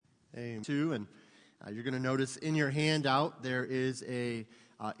And you're going to notice in your handout there is a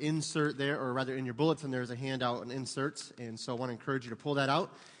insert there, or rather in your bulletin there's a handout and inserts. And so I want to encourage you to pull that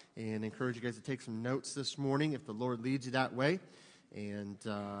out and encourage you guys to take some notes this morning if the Lord leads you that way. And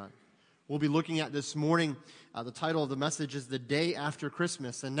we'll be looking at this morning, the title of the message is The Day After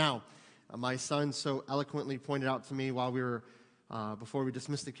Christmas. And now, my son so eloquently pointed out to me while we were, before we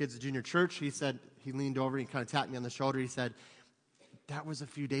dismissed the kids at junior church, he leaned over and kind of tapped me on the shoulder. He said, that was a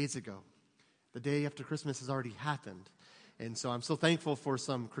few days ago. The day after Christmas has already happened. And so I'm so thankful for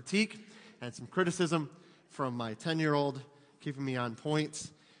some critique and some criticism from my 10-year-old, keeping me on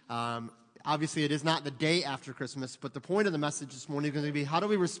point. Obviously, it is not the day after Christmas, but the point of the message this morning is going to be, how do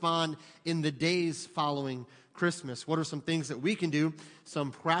we respond in the days following Christmas? What are some things that we can do,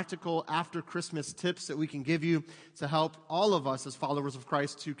 some practical after Christmas tips that we can give you to help all of us as followers of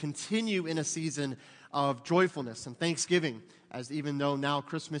Christ to continue in a season of joyfulness and thanksgiving, as even though now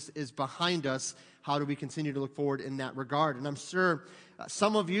Christmas is behind us, how do we continue to look forward in that regard? And I'm sure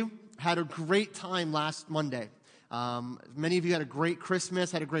some of you had a great time last Monday. Many of you had a great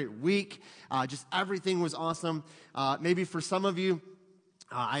Christmas, had a great week. Just everything was awesome. Maybe for some of you,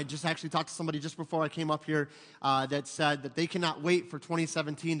 I just actually talked to somebody just before I came up here that said that they cannot wait for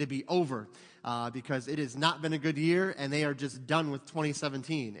 2017 to be over because it has not been a good year and they are just done with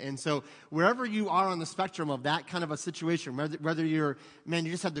 2017. And so wherever you are on the spectrum of that kind of a situation, whether you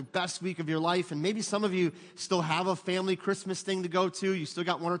just had the best week of your life, and maybe some of you still have a family Christmas thing to go to, you still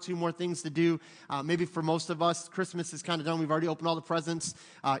got one or two more things to do. Maybe for most of us, Christmas is kind of done. We've already opened all the presents,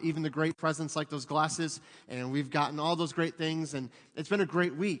 even the great presents like those glasses, and we've gotten all those great things, and it's been a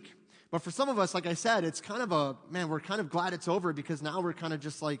great week. But for some of us, like I said, it's kind of we're kind of glad it's over because now we're kind of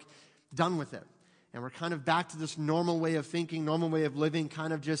just like done with it. And we're kind of back to this normal way of thinking, normal way of living,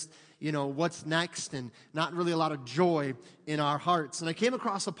 kind of just, what's next, and not really a lot of joy in our hearts. And I came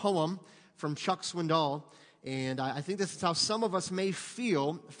across a poem from Chuck Swindoll, and I think this is how some of us may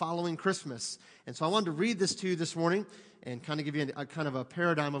feel following Christmas. And so I wanted to read this to you this morning and kind of give you a kind of a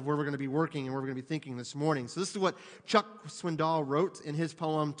paradigm of where we're going to be working and where we're going to be thinking this morning. So this is what Chuck Swindoll wrote in his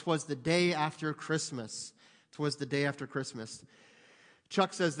poem, "'Twas the Day After Christmas." 'Twas the day after Christmas.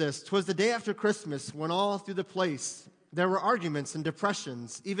 Chuck says this: "'Twas the day after Christmas when all through the place there were arguments and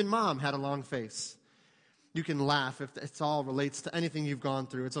depressions. Even Mom had a long face." You can laugh if it all relates to anything you've gone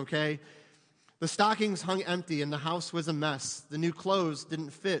through. It's okay. "The stockings hung empty and the house was a mess. The new clothes didn't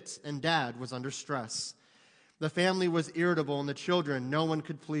fit and Dad was under stress. The family was irritable and the children no one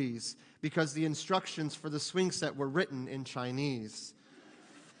could please because the instructions for the swing set were written in Chinese.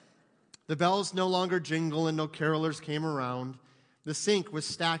 The bells no longer jingle and no carolers came around. The sink was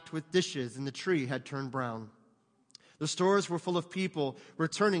stacked with dishes and the tree had turned brown. The stores were full of people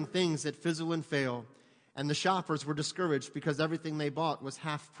returning things that fizzle and fail, and the shoppers were discouraged because everything they bought was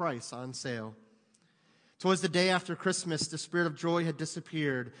half price on sale. 'Twas the day after Christmas, the spirit of joy had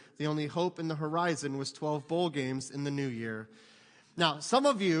disappeared. The only hope in the horizon was 12 bowl games in the new year." Now, some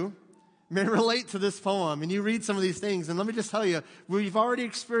of you may relate to this poem, and you read some of these things, and let me just tell you, we've already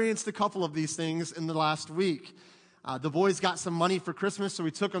experienced a couple of these things in the last week. The boys got some money for Christmas, so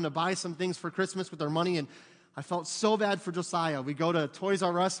we took them to buy some things for Christmas with their money, and I felt so bad for Josiah. We go to Toys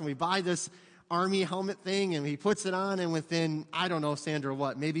R Us, and we buy this army helmet thing, and he puts it on, and within, I don't know,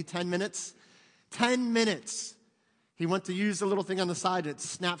 Sandra, maybe 10 minutes? 10 minutes. He went to use the little thing on the side, and it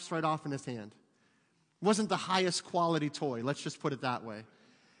snaps right off in his hand. It wasn't the highest quality toy, let's just put it that way.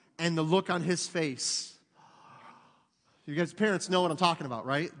 And the look on his face. You guys, parents know what I'm talking about,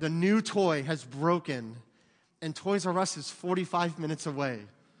 right? The new toy has broken, and Toys R Us is 45 minutes away.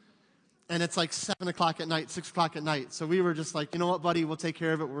 And it's like 7 o'clock at night, 6 o'clock at night. So we were just like, you know what, buddy, we'll take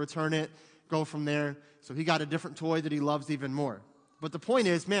care of it, we'll return it, go from there. So he got a different toy that he loves even more. But the point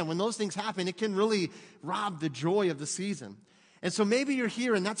is, man, when those things happen, it can really rob the joy of the season. And so maybe you're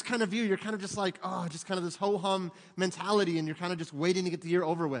here, and that's kind of you. You're kind of just like, just kind of this ho-hum mentality, and you're kind of just waiting to get the year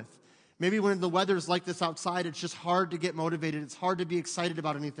over with. Maybe when the weather's like this outside, it's just hard to get motivated. It's hard to be excited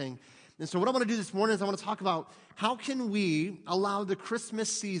about anything. And so what I want to do this morning is I want to talk about how can we allow the Christmas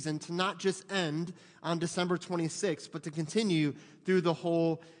season to not just end on December 26th, but to continue through the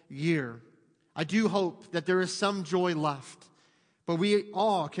whole year. I do hope that there is some joy left. But we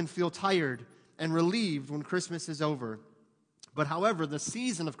all can feel tired and relieved when Christmas is over. But however, the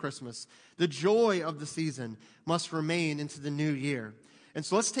season of Christmas, the joy of the season, must remain into the new year. And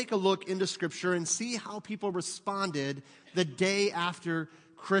so let's take a look into Scripture and see how people responded the day after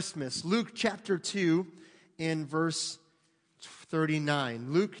Christmas. Luke chapter 2 and verse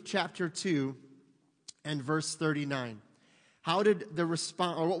 39. Luke chapter 2 and verse 39. How did the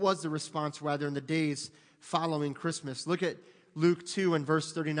response, or what was the response rather, in the days following Christmas? Look at Luke 2 and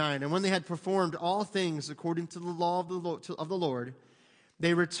verse 39. And when they had performed all things according to the law of the Lord,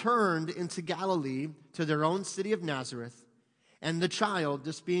 they returned into Galilee to their own city of Nazareth. And the child,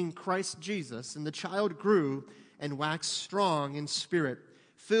 this being Christ Jesus, and the child grew and waxed strong in spirit,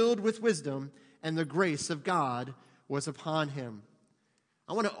 filled with wisdom, and the grace of God was upon him.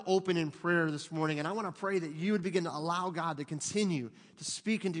 I want to open in prayer this morning, and I want to pray that you would begin to allow God to continue to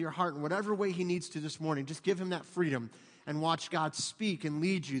speak into your heart in whatever way he needs to this morning. Just give him that freedom and watch God speak and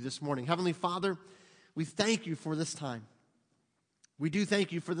lead you this morning. Heavenly Father, we thank you for this time. We do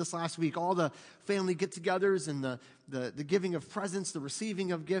thank you for this last week, all the family get-togethers and the giving of presents, the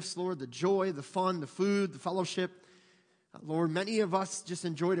receiving of gifts, Lord, the joy, the fun, the food, the fellowship. Lord, many of us just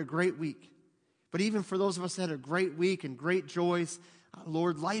enjoyed a great week. But even for those of us that had a great week and great joys,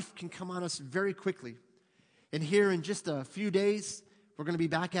 Lord, life can come on us very quickly. And here in just a few days, we're going to be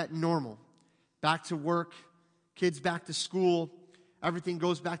back at normal, back to work, kids back to school. Everything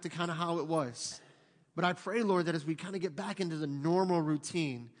goes back to kind of how it was. But I pray, Lord, that as we kind of get back into the normal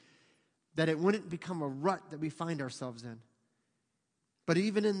routine, that it wouldn't become a rut that we find ourselves in. But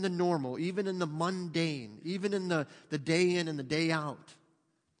even in the normal, even in the mundane, even in the day in and the day out,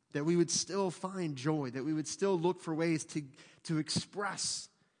 that we would still find joy, that we would still look for ways to express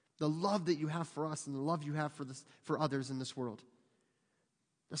the love that you have for us and the love you have for others in this world.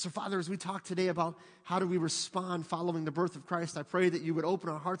 So, Father, as we talk today about how do we respond following the birth of Christ, I pray that you would open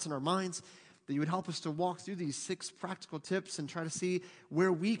our hearts and our minds, that you would help us to walk through these 6 practical tips and try to see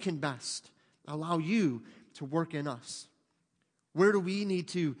where we can best allow you to work in us. Where do we need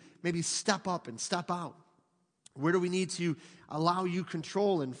to maybe step up and step out? Where do we need to allow you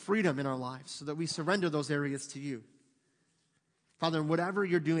control and freedom in our lives so that we surrender those areas to you? Father, whatever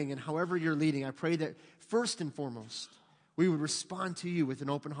you're doing and however you're leading, I pray that first and foremost, we would respond to you with an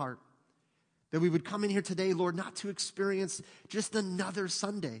open heart. That we would come in here today, Lord, not to experience just another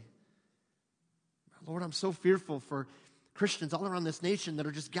Sunday. Lord, I'm so fearful for Christians all around this nation that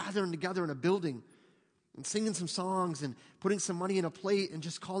are just gathering together in a building and singing some songs and putting some money in a plate and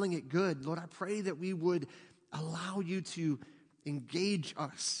just calling it good. Lord, I pray that we would allow you to engage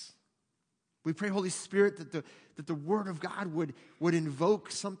us. We pray, Holy Spirit, that the Word of God would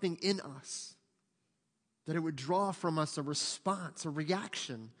invoke something in us, that it would draw from us a response, a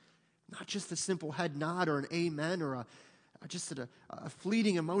reaction, not just a simple head nod or an amen or just a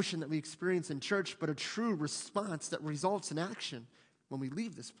fleeting emotion that we experience in church, but a true response that results in action when we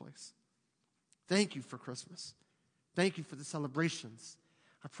leave this place. Thank you for Christmas. Thank you for the celebrations.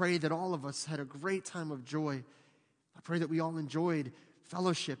 I pray that all of us had a great time of joy. I pray that we all enjoyed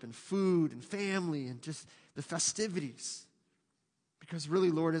fellowship and food and family and just the festivities. Because really,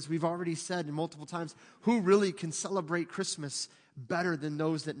 Lord, as we've already said multiple times, who really can celebrate Christmas better than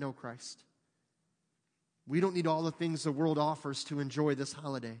those that know Christ? We don't need all the things the world offers to enjoy this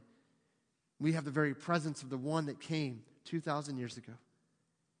holiday. We have the very presence of the one that came 2,000 years ago.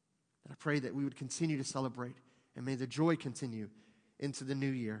 And I pray that we would continue to celebrate, and may the joy continue into the new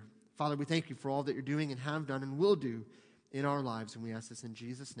year. Father, we thank you for all that you're doing and have done and will do in our lives, and we ask this in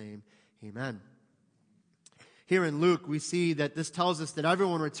Jesus' name. Amen. Here in Luke, we see that this tells us that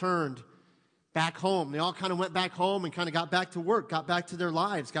everyone returned back home. They all kind of went back home and kind of got back to work, got back to their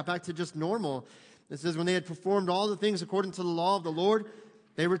lives, got back to just normal. It says, when they had performed all the things according to the law of the Lord,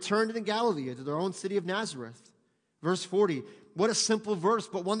 they returned to Galilee, to their own city of Nazareth. Verse 40, what a simple verse,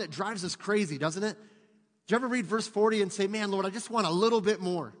 but one that drives us crazy, doesn't it? Do you ever read verse 40 and say, man, Lord, I just want a little bit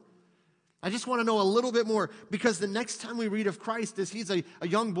more. I just want to know a little bit more. Because the next time we read of Christ as he's a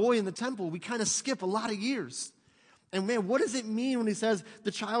young boy in the temple, we kind of skip a lot of years. And man, what does it mean when he says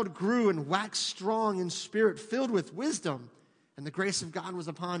the child grew and waxed strong in spirit, filled with wisdom, and the grace of God was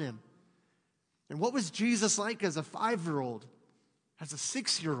upon him? And what was Jesus like as a 5-year-old, as a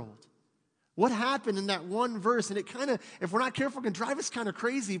 6-year-old? What happened in that one verse? And it kind of, if we're not careful, can drive us kind of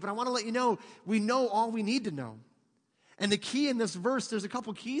crazy. But I want to let you know, we know all we need to know. And the key in this verse, there's a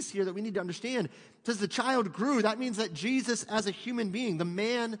couple keys here that we need to understand. It says the child grew. That means that Jesus as a human being, the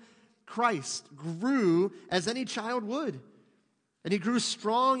man Christ, grew as any child would. And he grew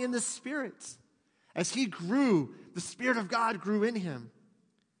strong in the Spirit. As he grew, the Spirit of God grew in him.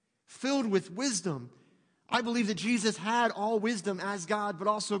 Filled with wisdom. I believe that Jesus had all wisdom as God, but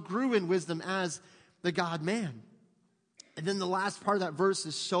also grew in wisdom as the God-man. And then the last part of that verse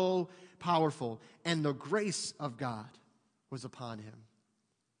is so powerful. And the grace of God was upon him.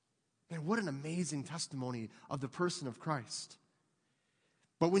 Man, what an amazing testimony of the person of Christ.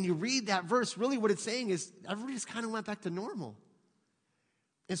 But when you read that verse, really what it's saying is everybody just kind of went back to normal.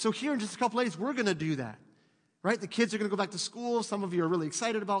 And so here in just a couple days, we're going to do that. Right? The kids are going to go back to school. Some of you are really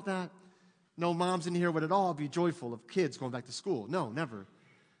excited about that. No moms in here would at all be joyful of kids going back to school. No, never.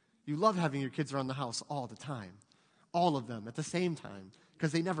 You love having your kids around the house all the time. All of them at the same time.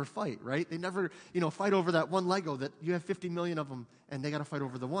 Because they never fight, right? They never, fight over that one Lego that you have 50 million of them and they got to fight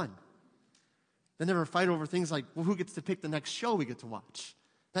over the one. They never fight over things like, well, who gets to pick the next show we get to watch?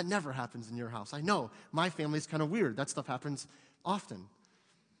 That never happens in your house. I know. My family's kind of weird. That stuff happens often.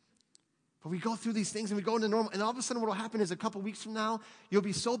 But we go through these things and we go into normal, and all of a sudden what will happen is a couple weeks from now, you'll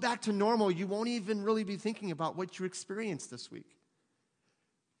be so back to normal, you won't even really be thinking about what you experienced this week.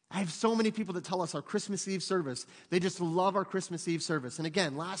 I have so many people that tell us our Christmas Eve service, they just love our Christmas Eve service. And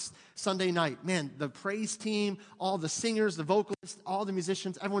again, last Sunday night, man, the praise team, all the singers, the vocalists, all the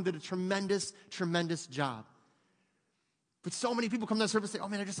musicians, everyone did a tremendous, tremendous job. But so many people come to that service and say, oh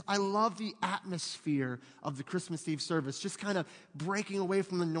man, I love the atmosphere of the Christmas Eve service, just kind of breaking away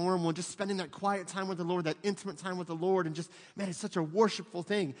from the normal and just spending that quiet time with the Lord, that intimate time with the Lord, and just, man, it's such a worshipful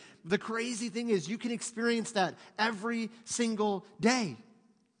thing. The crazy thing is you can experience that every single day.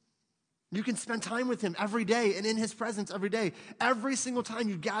 You can spend time with him every day and in his presence every day. Every single time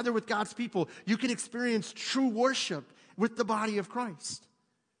you gather with God's people, you can experience true worship with the body of Christ.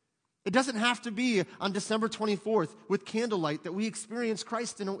 It doesn't have to be on December 24th with candlelight that we experience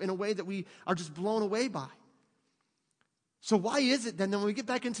Christ in a way that we are just blown away by. So why is it then that when we get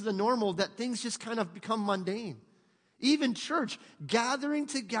back into the normal that things just kind of become mundane? Even church, gathering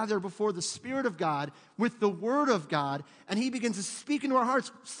together before the Spirit of God with the Word of God, and he begins to speak into our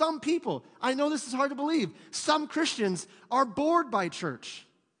hearts. Some people, I know this is hard to believe, some Christians are bored by church.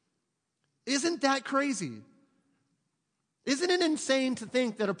 Isn't that crazy? Isn't it insane to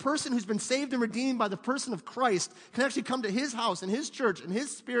think that a person who's been saved and redeemed by the person of Christ can actually come to his house and his church and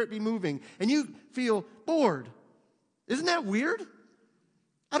his Spirit be moving, and you feel bored? Isn't that weird?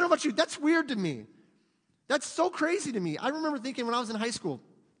 I don't know about you, that's weird to me. That's so crazy to me. I remember thinking when I was in high school,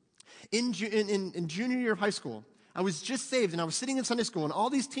 in junior year of high school, I was just saved, and I was sitting in Sunday school, and all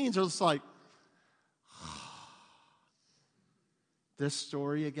these teens are just like, this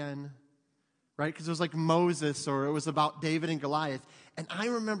story again, right? Because it was like Moses, or it was about David and Goliath. And I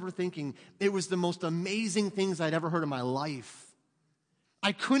remember thinking it was the most amazing things I'd ever heard in my life.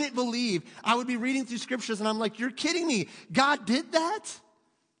 I couldn't believe I would be reading through scriptures, and I'm like, you're kidding me. God did that?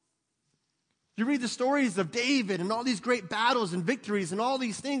 You read the stories of David and all these great battles and victories and all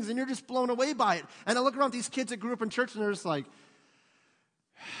these things, and you're just blown away by it. And I look around these kids that grew up in church, and they're just like,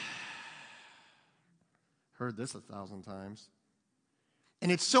 heard this 1,000 times.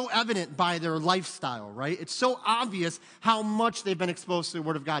 And it's so evident by their lifestyle, right? It's so obvious how much they've been exposed to the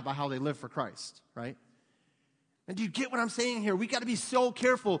Word of God by how they live for Christ, right? And do you get what I'm saying here? We got to be so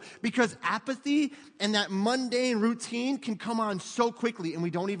careful because apathy and that mundane routine can come on so quickly, and we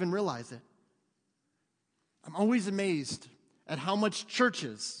don't even realize it. I'm always amazed at how much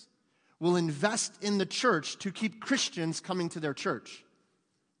churches will invest in the church to keep Christians coming to their church.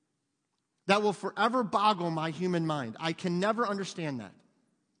 That will forever boggle my human mind. I can never understand that.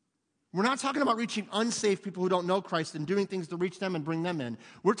 We're not talking about reaching unsafe people who don't know Christ and doing things to reach them and bring them in.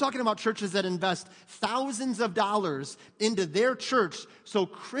 We're talking about churches that invest thousands of dollars into their church so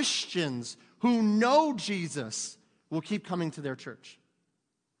Christians who know Jesus will keep coming to their church.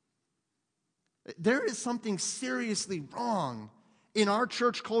 There is something seriously wrong in our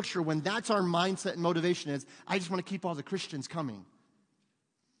church culture when that's our mindset and motivation is, I just want to keep all the Christians coming.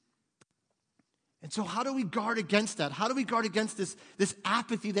 And so how do we guard against that? How do we guard against this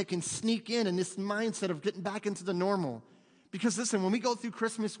apathy that can sneak in and this mindset of getting back into the normal? Because listen, when we go through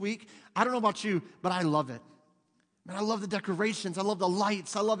Christmas week, I don't know about you, but I love it. Man, I love the decorations. I love the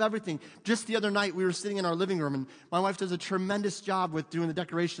lights. I love everything. Just the other night, we were sitting in our living room, and my wife does a tremendous job with doing the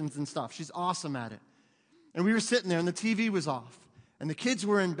decorations and stuff. She's awesome at it. And we were sitting there, and the TV was off, and the kids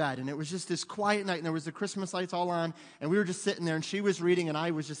were in bed, and it was just this quiet night, and there was the Christmas lights all on, and we were just sitting there, and she was reading, and I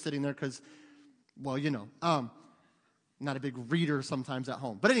was just sitting there because, well, not a big reader sometimes at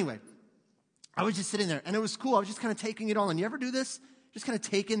home. But anyway, I was just sitting there, and it was cool. I was just kind of taking it all in. You ever do this? Just kind of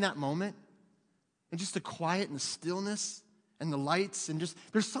take in that moment? And just the quiet and the stillness and the lights and just,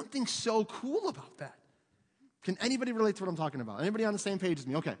 there's something so cool about that. Can anybody relate to what I'm talking about? Anybody on the same page as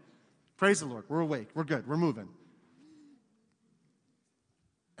me? Okay. Praise the Lord. We're awake. We're good. We're moving.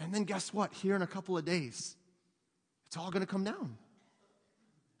 And then guess what? Here in a couple of days, it's all going to come down.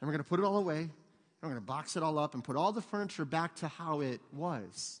 And we're going to put it all away. And we're going to box it all up and put all the furniture back to how it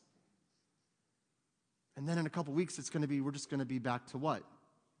was. And then in a couple weeks, we're just going to be back to what?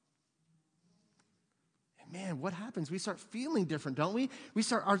 Man, what happens? We start feeling different, don't we? We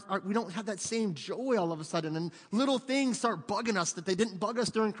don't have that same joy all of a sudden, and little things start bugging us that they didn't bug us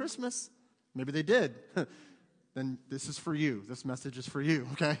during Christmas. Maybe they did. Then this is for you. This message is for you,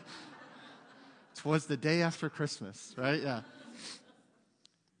 okay? 'Twas the day after Christmas, right? Yeah.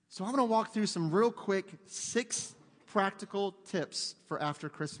 So I'm going to walk through some real quick 6 practical tips for after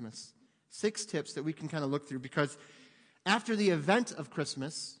Christmas. 6 tips that we can kind of look through, because after the event of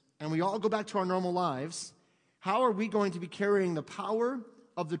Christmas, and we all go back to our normal lives, how are we going to be carrying the power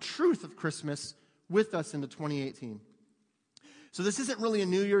of the truth of Christmas with us into 2018? So this isn't really a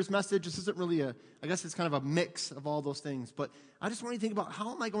New Year's message. This isn't really I guess it's kind of a mix of all those things. But I just want you to think about,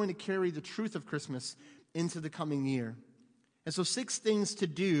 how am I going to carry the truth of Christmas into the coming year? And so 6 things to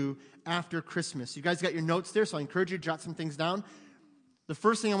do after Christmas. You guys got your notes there, so I encourage you to jot some things down. The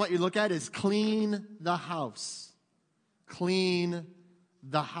first thing I want you to look at is clean the house. Clean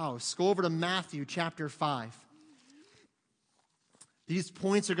the house. Go over to Matthew chapter 5. These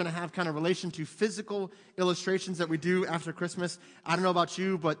points are going to have kind of relation to physical illustrations that we do after Christmas. I don't know about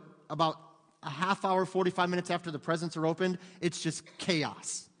you, but about a half hour, 45 minutes after the presents are opened, it's just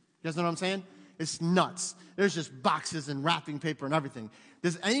chaos. You guys know what I'm saying? It's nuts. There's just boxes and wrapping paper and everything.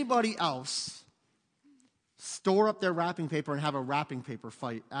 Does anybody else store up their wrapping paper and have a wrapping paper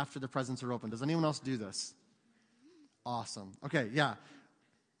fight after the presents are opened? Does anyone else do this? Awesome. Okay, yeah.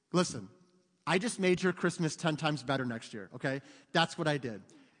 Listen. I just made your Christmas 10 times better next year, okay? That's what I did.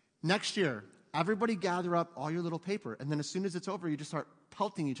 Next year, everybody gather up all your little paper, and then as soon as it's over, you just start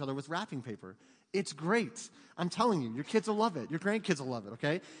pelting each other with wrapping paper. It's great. I'm telling you, your kids will love it. Your grandkids will love it,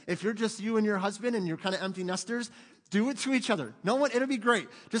 okay? If you're just you and your husband and you're kind of empty nesters, do it to each other. No one, it'll be great.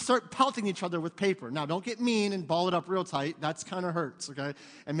 Just start pelting each other with paper. Now, don't get mean and ball it up real tight. That's kind of hurts, okay?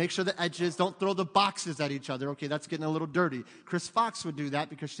 And make sure the edges, don't throw the boxes at each other, okay? That's getting a little dirty. Chris Fox would do that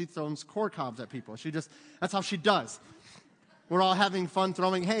because she throws corn cobs at people. That's how she does. We're all having fun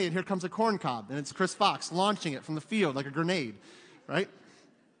throwing hay, and here comes a corn cob, and it's Chris Fox launching it from the field like a grenade, right?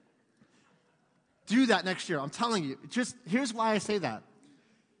 Do that next year. I'm telling you. Here's why I say that.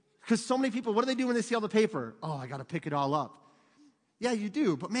 Because so many people, what do they do when they see all the paper? Oh, I got to pick it all up. Yeah, you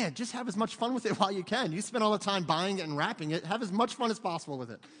do. But man, just have as much fun with it while you can. You spend all the time buying it and wrapping it. Have as much fun as possible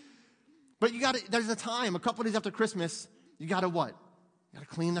with it. But there's a time, a couple of days after Christmas, you got to what? You got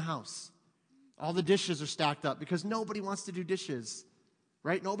to clean the house. All the dishes are stacked up because nobody wants to do dishes,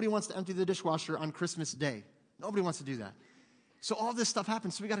 right? Nobody wants to empty the dishwasher on Christmas Day. Nobody wants to do that. So all this stuff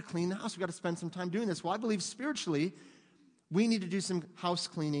happens. So we got to clean the house. We got to spend some time doing this. Well, I believe spiritually, we need to do some house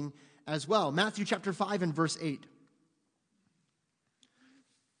cleaning as well. Matthew chapter 5 and verse 8.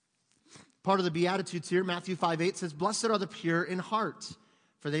 Part of the Beatitudes here, Matthew 5:8 says, "Blessed are the pure in heart,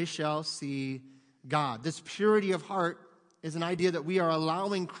 for they shall see God." This purity of heart is an idea that we are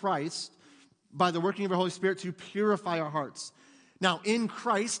allowing Christ, by the working of the Holy Spirit, to purify our hearts. Now, in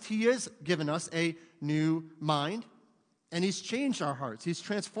Christ, He has given us a new mind, and He's changed our hearts. He's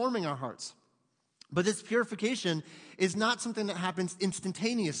transforming our hearts. But this purification is not something that happens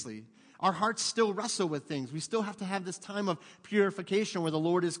instantaneously. Our hearts still wrestle with things. We still have to have this time of purification where the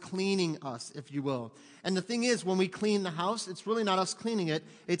Lord is cleaning us, if you will. And the thing is, when we clean the house, it's really not us cleaning it.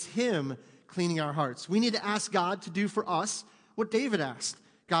 It's Him cleaning our hearts. We need to ask God to do for us what David asked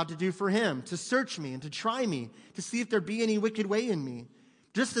God to do for him, to search me and to try me, to see if there be any wicked way in me.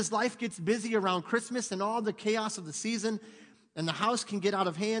 Just as life gets busy around Christmas and all the chaos of the season, and the house can get out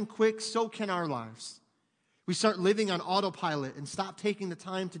of hand quick, so can our lives. We start living on autopilot and stop taking the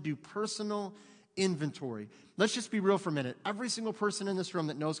time to do personal inventory. Let's just be real for a minute. Every single person in this room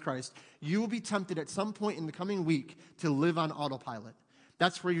that knows Christ, you will be tempted at some point in the coming week to live on autopilot.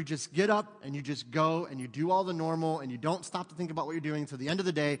 That's where you just get up and you just go and you do all the normal and you don't stop to think about what you're doing until the end of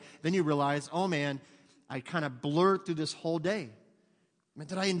the day. Then you realize, oh man, I kind of blurred through this whole day.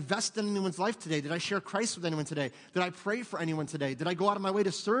 Did I invest in anyone's life today? Did I share Christ with anyone today? Did I pray for anyone today? Did I go out of my way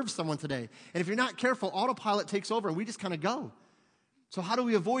to serve someone today? And if you're not careful, autopilot takes over and we just kind of go. So how do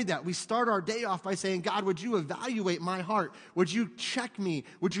we avoid that? We start our day off by saying, God, would you evaluate my heart? Would you check me?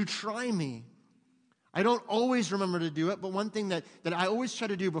 Would you try me? I don't always remember to do it, but one thing that I always try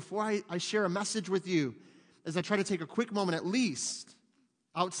to do before I share a message with you is I try to take a quick moment at least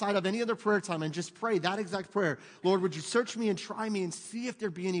outside of any other prayer time and just pray that exact prayer. Lord, would you search me and try me and see if there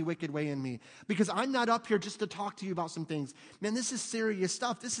be any wicked way in me? Because I'm not up here just to talk to you about some things. Man, this is serious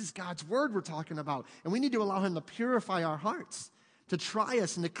stuff. This is God's word we're talking about. And we need to allow Him to purify our hearts, to try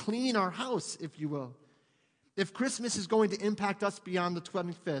us and to clean our house, if you will. If Christmas is going to impact us beyond the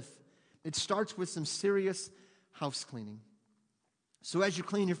 25th, it starts with some serious house cleaning. So as you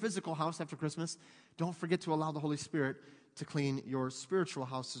clean your physical house after Christmas, don't forget to allow the Holy Spirit to clean your spiritual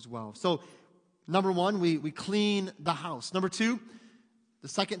house as well. So, number one, we clean the house. Number two, the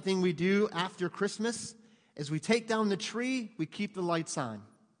second thing we do after Christmas is we take down the tree, we keep the lights on.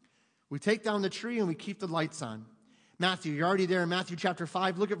 We take down the tree and we keep the lights on. Matthew, you're already there in Matthew chapter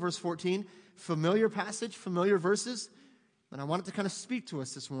 5. Look at verse 14. Familiar passage, familiar verses. And I want it to kind of speak to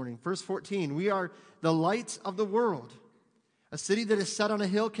us this morning. Verse 14, we are the light of the world. A city that is set on a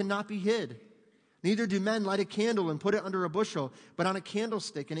hill cannot be hid. Neither do men light a candle and put it under a bushel, but on a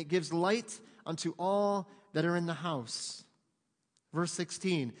candlestick, and it gives light unto all that are in the house. Verse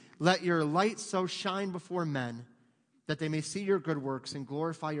 16, let your light so shine before men that they may see your good works and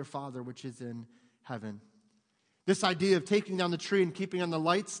glorify your Father which is in heaven. This idea of taking down the tree and keeping on the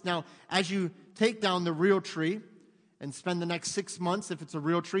lights. Now, as you take down the real tree and spend the next 6 months, if it's a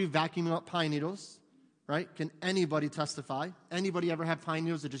real tree, vacuuming up pine needles, right? Can anybody testify? Anybody ever have pine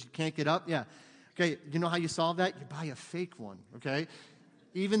needles that just you can't get up? Yeah. Okay, you know how you solve that? You buy a fake one, okay?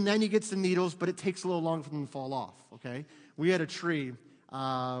 Even then you get some needles, but it takes a little longer for them to fall off, okay? We had a tree.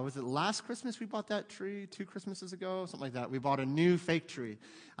 Was it last Christmas we bought that tree? 2 Christmases ago? Something like that. We bought a new fake tree.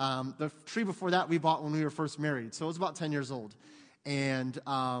 The tree before that we bought when we were first married. So it was about 10 years old. And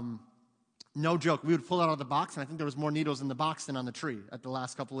no joke, we would pull it out of the box, and I think there was more needles in the box than on the tree at the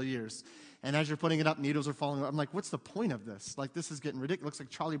last couple of years. And as you're putting it up, needles are falling. I'm like, what's the point of this? Like, this is getting ridiculous. It looks like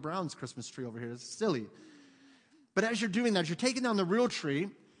Charlie Brown's Christmas tree over here. It's silly. But as you're doing that, as you're taking down the real tree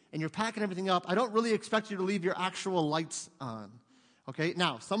and you're packing everything up, I don't really expect you to leave your actual lights on. Okay?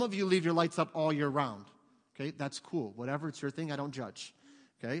 Now, some of you leave your lights up all year round. Okay? That's cool. Whatever, it's your thing. I don't judge.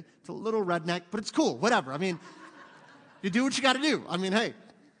 Okay? It's a little redneck, but it's cool. Whatever. I mean, you do what you got to do. I mean, hey.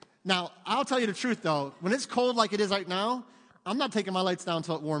 Now, I'll tell you the truth, though. When it's cold like it is right now, I'm not taking my lights down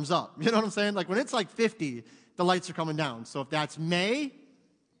until it warms up. You know what I'm saying? Like, when it's like 50, the lights are coming down. So if that's May,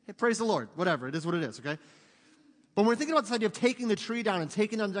 hey, praise the Lord. Whatever. It is what it is, okay? But when we're thinking about this idea of taking the tree down and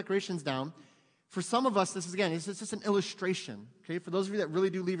taking down the decorations down, for some of us, this is, again, it's just an illustration, okay? For those of you that really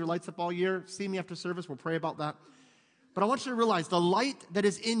do leave your lights up all year, see me after service. We'll pray about that. But I want you to realize the light that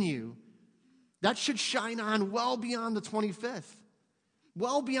is in you, that should shine on well beyond the 25th.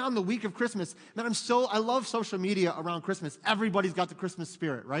 Well beyond the week of Christmas. Man, I love social media around Christmas. Everybody's got the Christmas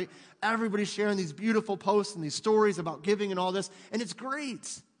spirit, right? Everybody's sharing these beautiful posts and these stories about giving and all this, and it's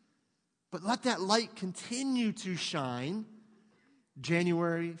great. But let that light continue to shine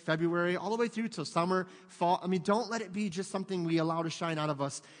January, February, all the way through till summer, fall. I mean, don't let it be just something we allow to shine out of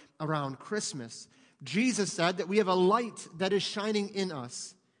us around Christmas. Jesus said that we have a light that is shining in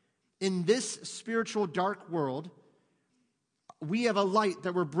us. In this spiritual dark world, we have a light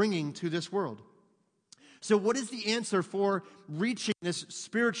that we're bringing to this world. So what is the answer for reaching this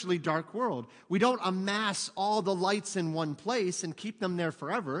spiritually dark world? We don't amass all the lights in one place and keep them there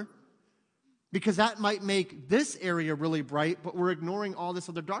forever, because that might make this area really bright, but we're ignoring all this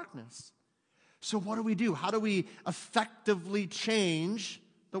other darkness. So what do? How do we effectively change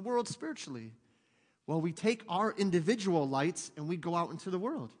the world spiritually? Well, we take our individual lights and we go out into the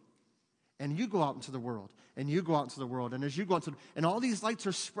world. And you go out into the world, and you go out into the world, and as you go out into, and all these lights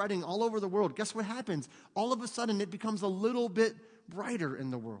are spreading all over the world. Guess what happens? All of a sudden, it becomes a little bit brighter in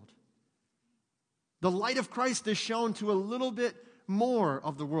the world. The light of Christ is shown to a little bit more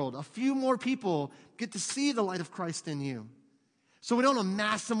of the world. A few more people get to see the light of Christ in you. So we don't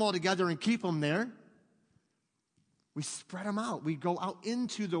amass them all together and keep them there. We spread them out. We go out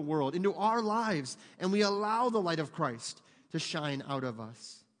into the world, into our lives, and we allow the light of Christ to shine out of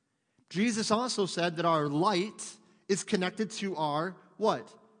us. Jesus also said that our light is connected to our, what?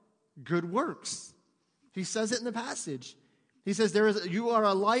 Good works. He says it in the passage. He says, you are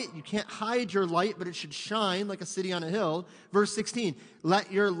a light, you can't hide your light, but it should shine like a city on a hill. Verse 16,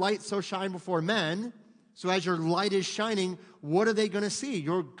 let your light so shine before men. So as your light is shining, what are they going to see?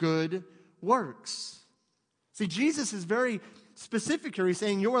 Your good works. See, Jesus is very specific here. He's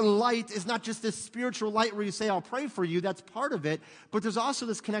saying your light is not just this spiritual light where you say, I'll pray for you. That's part of it. But there's also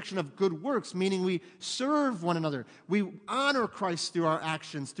this connection of good works, meaning we serve one another. We honor Christ through our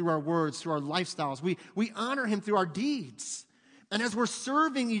actions, through our words, through our lifestyles. We honor him through our deeds. And as we're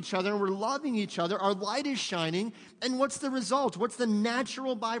serving each other and we're loving each other, our light is shining. And what's the result? What's the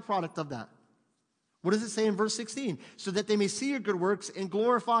natural byproduct of that? What does it say in verse 16? So that they may see your good works and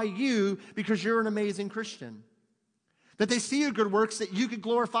glorify you because you're an amazing Christian. That they see your good works, that you could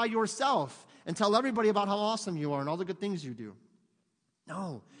glorify yourself and tell everybody about how awesome you are and all the good things you do.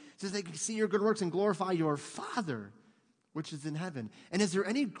 No. It says they can see your good works and glorify your Father, which is in heaven. And is there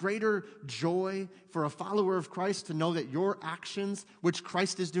any greater joy for a follower of Christ to know that your actions, which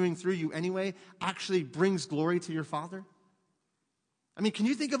Christ is doing through you anyway, actually brings glory to your Father? I mean, can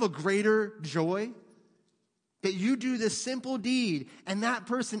you think of a greater joy? That you do this simple deed and that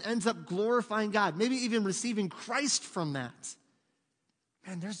person ends up glorifying God, maybe even receiving Christ from that.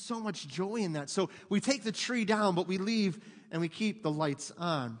 Man, there's so much joy in that. So we take the tree down, but we leave and we keep the lights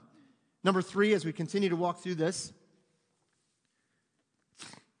on. Number 3, as we continue to walk through this,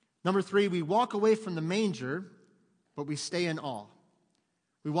 Number 3, we walk away from the manger, but we stay in awe.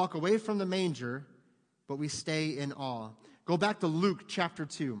 We walk away from the manger, but we stay in awe. Go back to Luke chapter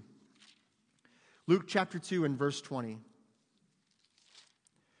 2. Luke chapter 2 and verse 20.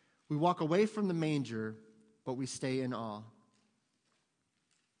 We walk away from the manger, but we stay in awe.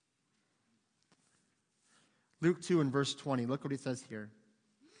 Luke 2 and verse 20. Look what he says here.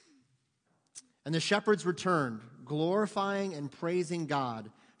 And the shepherds returned, glorifying and praising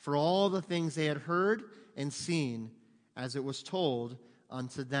God for all the things they had heard and seen, as it was told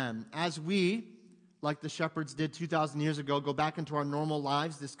unto them. As we, like the shepherds did 2,000 years ago, go back into our normal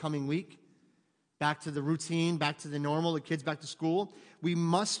lives this coming week, back to the routine, back to the normal, the kids back to school, we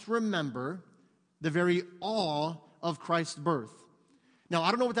must remember the very awe of Christ's birth. Now, I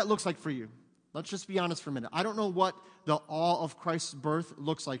don't know what that looks like for you. Let's just be honest for a minute. I don't know what the awe of Christ's birth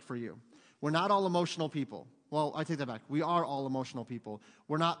looks like for you. We're not all emotional people. Well, I take that back. We are all emotional people.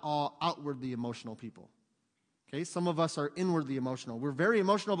 We're not all outwardly emotional people. Okay, some of us are inwardly emotional. We're very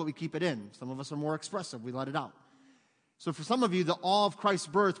emotional, but we keep it in. Some of us are more expressive. We let it out. So for some of you, the awe of Christ's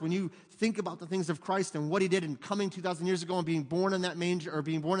birth, when you think about the things of Christ and what he did in coming 2,000 years ago and being born in that manger, or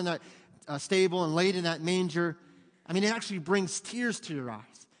being born in that stable and laid in that manger, I mean, it actually brings tears to your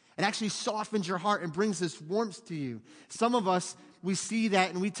eyes. It actually softens your heart and brings this warmth to you. Some of us, we see that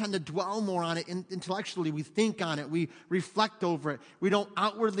and we tend to dwell more on it intellectually. We think on it. We reflect over it. We don't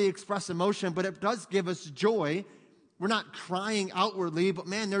outwardly express emotion, but it does give us joy. We're not crying outwardly, but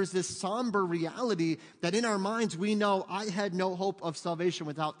man, there's this somber reality that in our minds we know I had no hope of salvation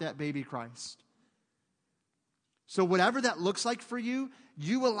without that baby Christ. So whatever that looks like for you,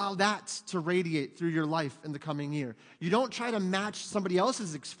 you allow that to radiate through your life in the coming year. You don't try to match somebody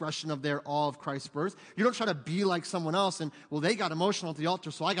else's expression of their awe of Christ's birth. You don't try to be like someone else and, well, they got emotional at the altar,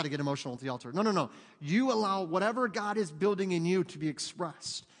 so I got to get emotional at the altar. No. You allow whatever God is building in you to be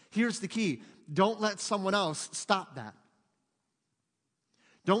expressed. Here's the key. Don't let someone else stop that.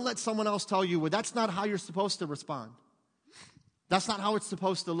 Don't let someone else tell you, well, that's not how you're supposed to respond. That's not how it's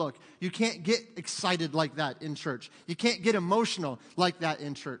supposed to look. You can't get excited like that in church. You can't get emotional like that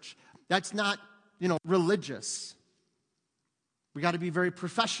in church. That's not, religious. We got to be very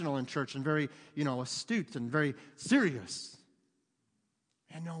professional in church and very, astute and very serious.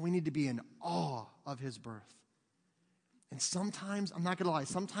 And no, we need to be in awe of his birth. And sometimes, I'm not going to lie,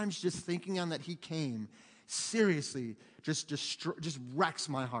 sometimes just thinking on that he came, seriously, just wrecks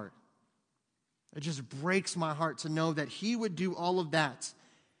my heart. It just breaks my heart to know that he would do all of that.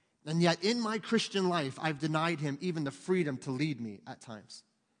 And yet in my Christian life, I've denied him even the freedom to lead me at times.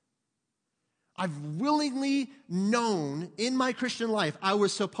 I've willingly known in my Christian life I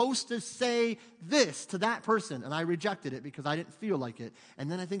was supposed to say this to that person, and I rejected it because I didn't feel like it.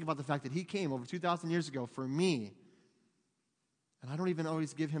 And then I think about the fact that he came over 2,000 years ago for me, and I don't even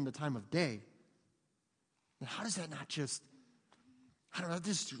always give him the time of day. And how does that not just, that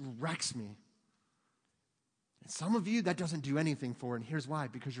just wrecks me. And some of you, that doesn't do anything for, and here's why.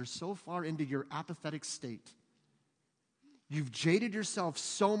 Because you're so far into your apathetic state. You've jaded yourself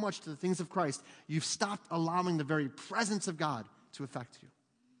so much to the things of Christ, you've stopped allowing the very presence of God to affect you.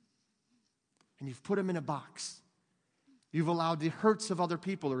 And you've put him in a box. You've allowed the hurts of other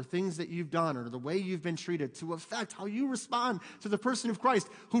people or things that you've done or the way you've been treated to affect how you respond to the person of Christ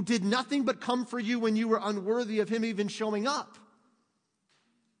who did nothing but come for you when you were unworthy of him even showing up.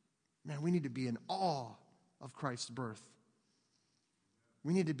 Man, we need to be in awe of Christ's birth.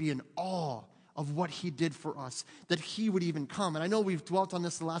 We need to be in awe of what he did for us, that he would even come. And I know we've dwelt on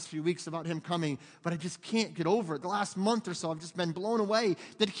this the last few weeks about him coming, but I just can't get over it. The last month or so, I've just been blown away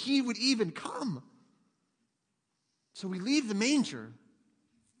that he would even come. So we leave the manger.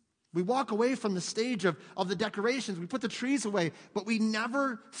 We walk away from the stage of the decorations. We put the trees away, but we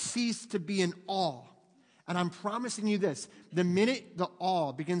never cease to be in awe. And I'm promising you this, the minute the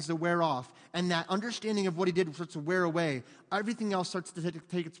awe begins to wear off and that understanding of what he did starts to wear away, everything else starts to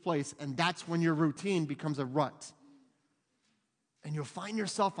take its place, and that's when your routine becomes a rut. And you'll find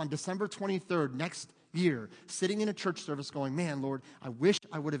yourself on December 23rd next year sitting in a church service going, man, Lord, I wish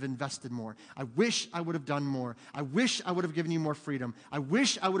I would have invested more. I wish I would have done more. I wish I would have given you more freedom. I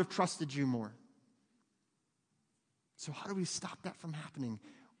wish I would have trusted you more. So how do we stop that from happening?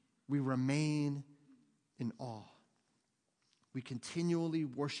 We remain in awe. We continually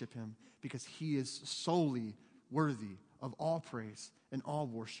worship him because he is solely worthy of all praise and all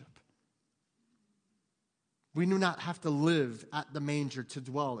worship. We do not have to live at the manger to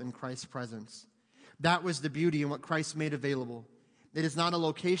dwell in Christ's presence. That was the beauty in what Christ made available. It is not a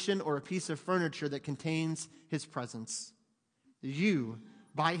location or a piece of furniture that contains his presence. You,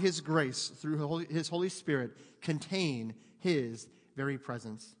 by his grace, through his Holy Spirit, contain his very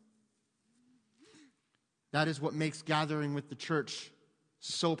presence. That is what makes gathering with the church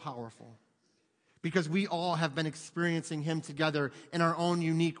so powerful. Because we all have been experiencing him together in our own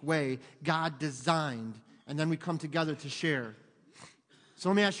unique way. God designed, and then we come together to share. So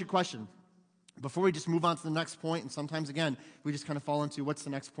let me ask you a question. Before we just move on to the next point, and sometimes, again, we just kind of fall into what's the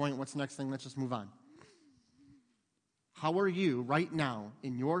next point, what's the next thing, let's just move on. How are you right now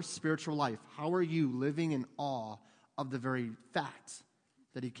in your spiritual life, how are you living in awe of the very fact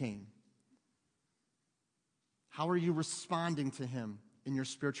that he came? How are you responding to him in your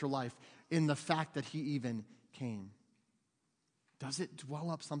spiritual life, in the fact that he even came? Does it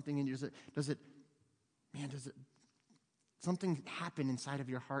dwell up something in you? Does it something happen inside of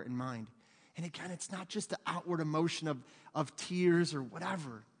your heart and mind? And again, it's not just the outward emotion of tears or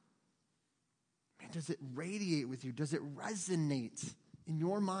whatever. Man, does it radiate with you? Does it resonate in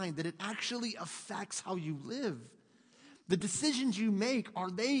your mind that it actually affects how you live? The decisions you make, are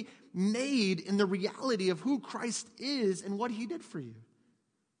they made in the reality of who Christ is and what he did for you?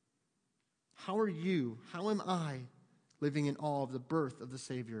 How are you, how am I living in awe of the birth of the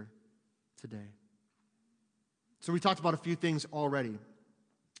Savior today? So we talked about a few things already.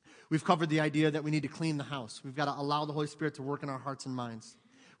 We've covered the idea that we need to clean the house. We've got to allow the Holy Spirit to work in our hearts and minds.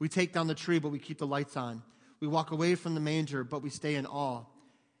 We take down the tree, but we keep the lights on. We walk away from the manger, but we stay in awe.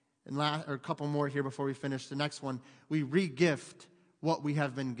 And a couple more here before we finish. The next one, we re-gift what we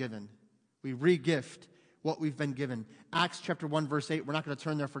have been given. We re-gift what we've been given. Acts chapter 1, verse 8, we're not going to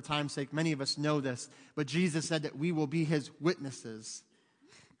turn there for time's sake. Many of us know this, but Jesus said that we will be his witnesses.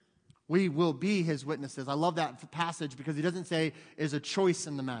 We will be his witnesses. I love that passage because he doesn't say there's a choice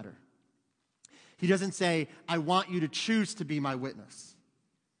in the matter. He doesn't say, I want you to choose to be my witness.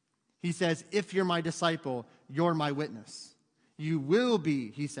 He says, if you're my disciple, you're my witness. You will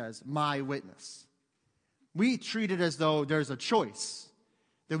be, he says, my witness. We treat it as though there's a choice,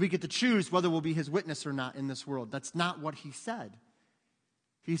 that we get to choose whether we'll be his witness or not in this world. That's not what he said.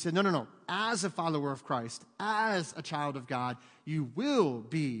 He said, no. As a follower of Christ, as a child of God, you will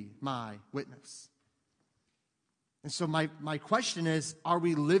be my witness. And so my question is, are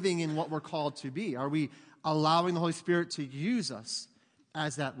we living in what we're called to be? Are we allowing the Holy Spirit to use us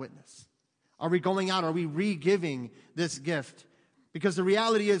as that witness? Are we going out? Are we re-giving this gift? Because the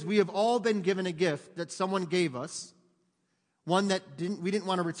reality is we have all been given a gift that someone gave us, one that we didn't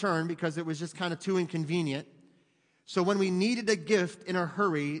want to return because it was just kind of too inconvenient. So when we needed a gift in a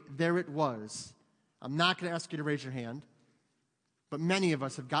hurry, there it was. I'm not going to ask you to raise your hand, but many of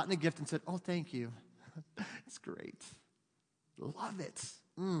us have gotten a gift and said, oh, thank you. It's great. Love it.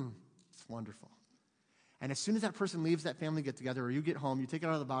 It's wonderful. And as soon as that person leaves that family get-together or you get home, you take it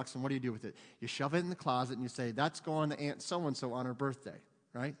out of the box, and what do you do with it? You shove it in the closet, and you say, that's going to Aunt so-and-so on her birthday,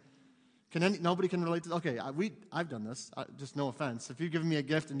 right? Nobody can relate to that? Okay, I've done this. Just no offense. If you've given me a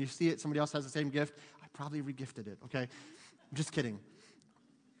gift and you see it, somebody else has the same gift, I probably re-gifted it, okay? I'm just kidding.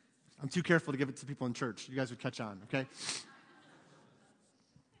 I'm too careful to give it to people in church. You guys would catch on, okay?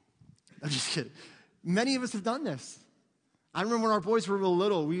 I'm just kidding. Many of us have done this. I remember when our boys were real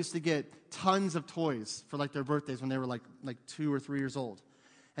little, we used to get tons of toys for like their birthdays when they were like 2 or 3 years old.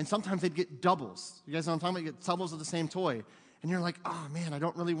 And sometimes they'd get doubles. You guys know what I'm talking about? You get doubles of the same toy. And you're like, oh man, I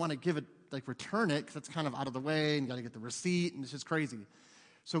don't really want to give it, return it, because it's kind of out of the way, and you got to get the receipt, and it's just crazy.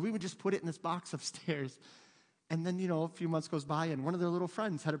 So we would just put it in this box upstairs. And then, a few months goes by, and one of their little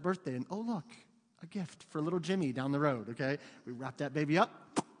friends had a birthday, and oh look, a gift for little Jimmy down the road, okay? We wrap that baby up.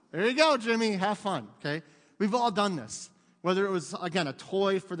 There you go, Jimmy. Have fun, okay? We've all done this. Whether it was, again, a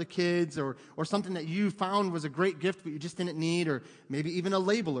toy for the kids or something that you found was a great gift but you just didn't need, or maybe even a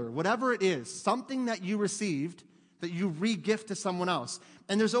labeler, whatever it is, something that you received that you re-gift to someone else.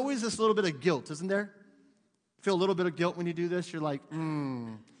 And there's always this little bit of guilt, isn't there? Feel a little bit of guilt when you do this? You're like,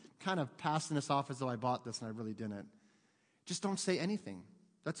 kind of passing this off as though I bought this and I really didn't. Just don't say anything.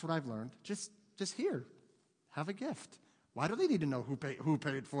 That's what I've learned. Just here, have a gift. Why do they need to know who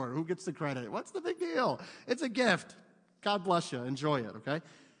paid for it? Who gets the credit? What's the big deal? It's a gift. God bless you. Enjoy it, okay?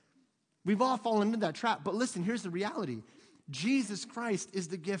 We've all fallen into that trap. But listen, here's the reality. Jesus Christ is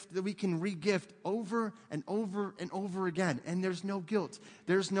the gift that we can re-gift over and over and over again. And there's no guilt.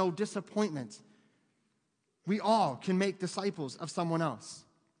 There's no disappointment. We all can make disciples of someone else.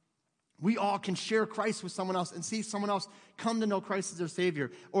 We all can share Christ with someone else and see someone else come to know Christ as their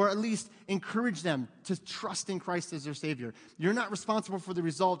Savior, or at least encourage them to trust in Christ as their Savior. You're not responsible for the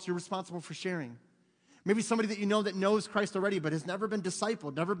results. You're responsible for sharing. Maybe somebody that you know that knows Christ already but has never been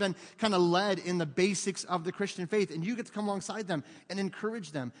discipled, never been kind of led in the basics of the Christian faith, and you get to come alongside them and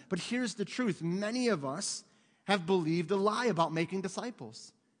encourage them. But here's the truth. Many of us have believed a lie about making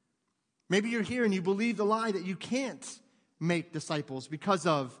disciples. Maybe you're here and you believe the lie that you can't make disciples because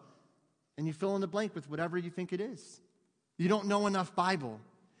of And you fill in the blank with whatever you think it is. You don't know enough Bible.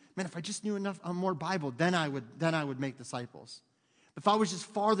 Man, if I just knew enough more Bible, then I would make disciples. If I was just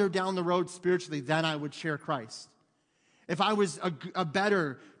farther down the road spiritually, then I would share Christ. If I was a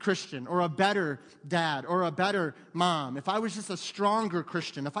better Christian or a better dad or a better mom, if I was just a stronger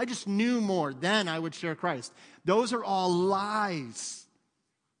Christian, if I just knew more, then I would share Christ. Those are all lies.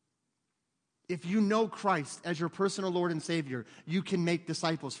 If you know Christ as your personal Lord and Savior, you can make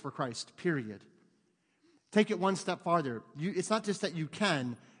disciples for Christ, period. Take it one step farther. It's not just that you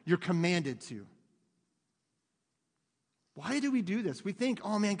can, you're commanded to. Why do we do this? We think,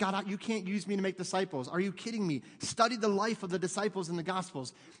 oh man, God, you can't use me to make disciples. Are you kidding me? Study the life of the disciples in the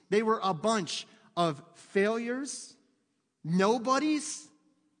Gospels. They were a bunch of failures, nobodies,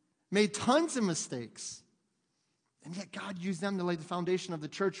 made tons of mistakes. And yet God used them to lay the foundation of the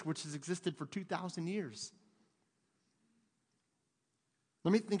church, which has existed for 2,000 years.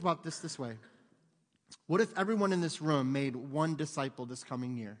 Let me think about this way. What if everyone in this room made one disciple this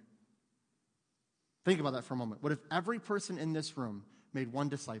coming year? Think about that for a moment. What if every person in this room made one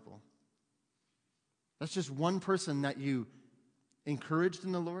disciple? That's just one person that you encouraged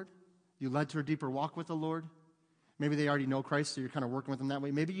in the Lord. You led to a deeper walk with the Lord. Maybe they already know Christ, so you're kind of working with them that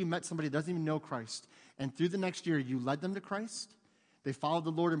way. Maybe you met somebody that doesn't even know Christ, and through the next year, you led them to Christ. They followed the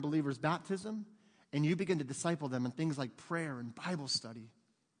Lord in believers' baptism, and you begin to disciple them in things like prayer and Bible study,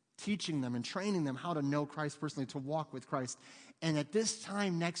 teaching them and training them how to know Christ personally, to walk with Christ. And at this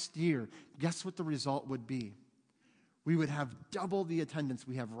time next year, guess what the result would be? We would have double the attendance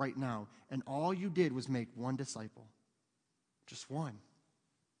we have right now, and all you did was make one disciple. Just one.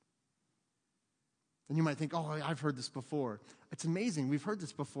 And you might think, oh, I've heard this before. It's amazing. We've heard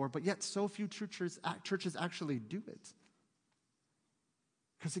this before, but yet so few churches actually do it.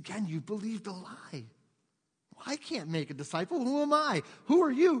 Because again, you believed a lie. I can't make a disciple. Who am I? Who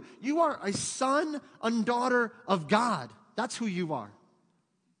are you? You are a son and daughter of God. That's who you are.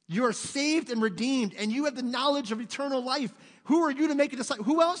 You are saved and redeemed, and you have the knowledge of eternal life. Who are you to make a disciple?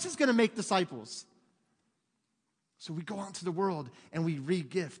 Who else is going to make disciples? So we go out into the world and we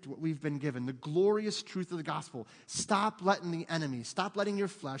re-gift what we've been given, the glorious truth of the gospel. Stop letting the enemy, stop letting your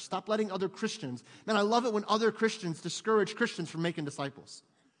flesh, stop letting other Christians. Man, I love it when other Christians discourage Christians from making disciples.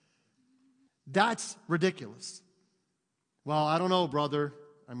 That's ridiculous. Well, I don't know, brother.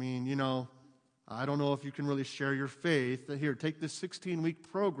 I mean, I don't know if you can really share your faith. Here, take this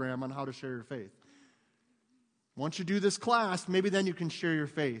 16-week program on how to share your faith. Once you do this class, maybe then you can share your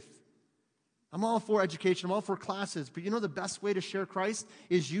faith. I'm all for education. I'm all for classes. But the best way to share Christ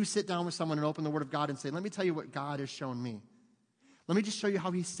is you sit down with someone and open the Word of God and say, let me tell you what God has shown me. Let me just show you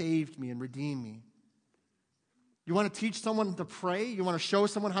how He saved me and redeemed me. You want to teach someone to pray? You want to show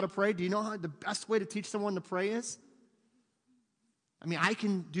someone how to pray? Do you know how the best way to teach someone to pray is? I mean, I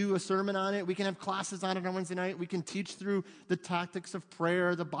can do a sermon on it. We can have classes on it on Wednesday night. We can teach through the tactics of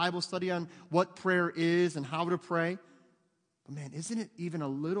prayer, the Bible study on what prayer is and how to pray. But man, isn't it even a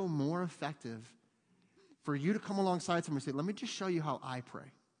little more effective for you to come alongside someone and say, let me just show you how I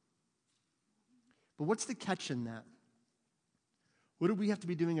pray? But what's the catch in that? What do we have to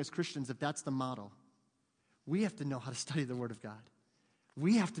be doing as Christians if that's the model? We have to know how to study the Word of God.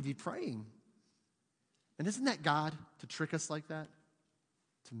 We have to be praying. And isn't that God to trick us like that?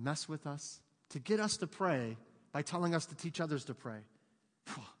 To mess with us? To get us to pray by telling us to teach others to pray?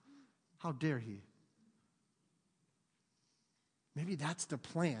 How dare He? Maybe that's the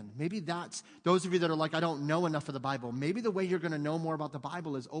plan. Maybe that's, those of you that are like, I don't know enough of the Bible, maybe the way you're going to know more about the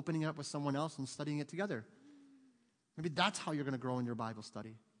Bible is opening it up with someone else and studying it together. Maybe that's how you're going to grow in your Bible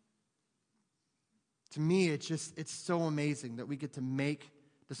study. To me, it's so amazing that we get to make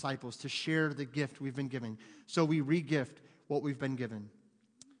disciples, to share the gift we've been given. So we re-gift what we've been given.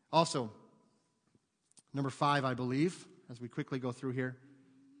 Also, number 5, I believe, as we quickly go through here,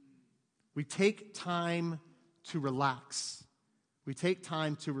 we take time to relax. We take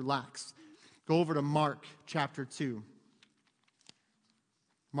time to relax. Go over to Mark chapter 2.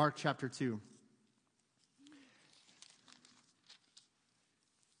 Mark chapter 2.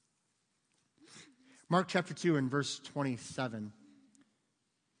 Mark chapter 2 and verse 27.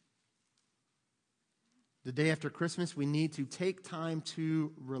 The day after Christmas, we need to take time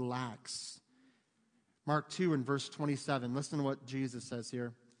to relax. Mark 2 and verse 27. Listen to what Jesus says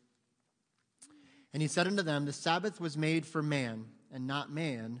here. And He said unto them, the Sabbath was made for man, and not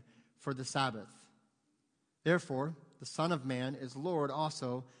man for the Sabbath. Therefore, the Son of Man is Lord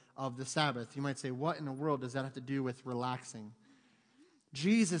also of the Sabbath. You might say, what in the world does that have to do with relaxing?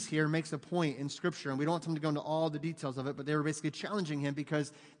 Jesus here makes a point in Scripture, and we don't want him to go into all the details of it, but they were basically challenging him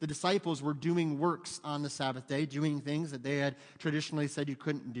because the disciples were doing works on the Sabbath day, doing things that they had traditionally said you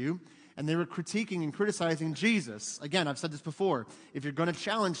couldn't do. and they were critiquing and criticizing Jesus. Again, I've said this before. If you're going to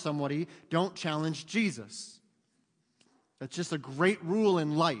challenge somebody, don't challenge Jesus. That's just a great rule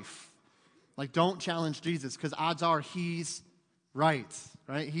in life. Like, don't challenge Jesus, because odds are he's right?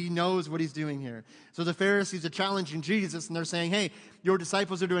 He knows what he's doing here. So the Pharisees are challenging Jesus, and they're saying, hey, your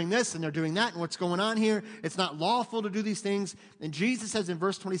disciples are doing this, and they're doing that, and what's going on here? It's not lawful to do these things. And Jesus says in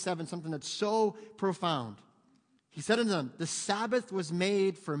verse 27 something that's so profound. He said unto them, the Sabbath was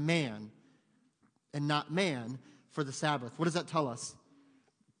made for man, and not man for the Sabbath. What does that tell us?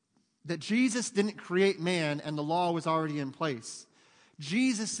 That Jesus didn't create man, and the law was already in place.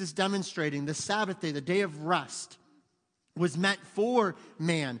 Jesus is demonstrating the Sabbath day, the day of rest, was meant for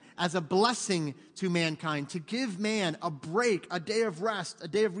man as a blessing to mankind, to give man a break, a day of rest, a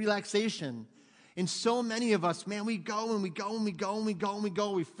day of relaxation. And so many of us, man, we go and we go and we go and we go and we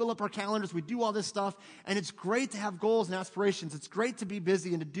go. We fill up our calendars. We do all this stuff. And it's great to have goals and aspirations. It's great to be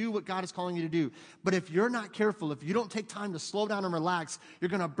busy and to do what God is calling you to do. But if you're not careful, if you don't take time to slow down and relax, you're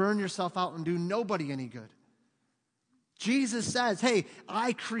going to burn yourself out and do nobody any good. Jesus says, hey,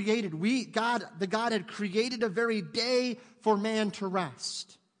 the Godhead created a very day for man to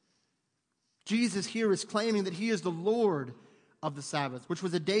rest. Jesus here is claiming that he is the Lord of the Sabbath, which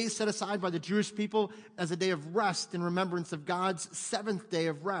was a day set aside by the Jewish people as a day of rest in remembrance of God's seventh day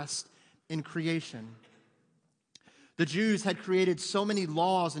of rest in creation. The Jews had created so many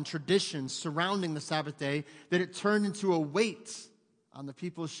laws and traditions surrounding the Sabbath day that it turned into a weight on the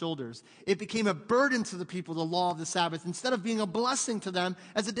people's shoulders. It became a burden to the people, the law of the Sabbath, instead of being a blessing to them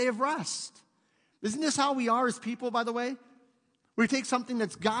as a day of rest. Isn't this how we are as people, by the way? We take something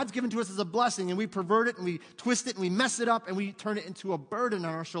that's God's given to us as a blessing, and we pervert it, and we twist it, and we mess it up, and we turn it into a burden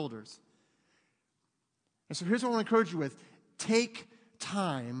on our shoulders. And so here's what I want to encourage you with. Take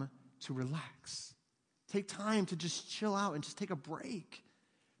time to relax. Take time to just chill out and just take a break.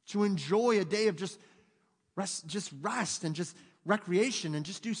 To enjoy a day of just rest and just recreation, and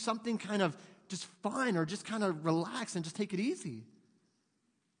just do something kind of just fun, or just kind of relax and just take it easy.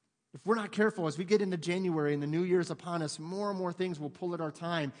 If we're not careful, as we get into January and the new year's upon us, more and more things will pull at our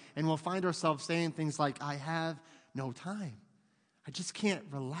time, and we'll find ourselves saying things like, I have no time. I just can't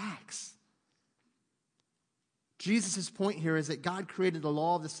relax. Jesus' point here is that God created the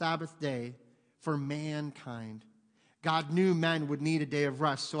law of the Sabbath day for mankind. God knew men would need a day of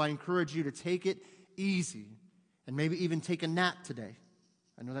rest, so I encourage you to take it easy, and maybe even take a nap today.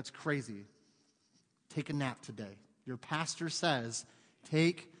 I know that's crazy. Take a nap today. Your pastor says,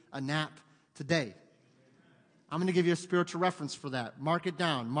 take a nap today. I'm going to give you a spiritual reference for that. Mark it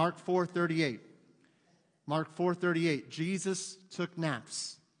down. Mark 4:38. Mark 4:38. Jesus took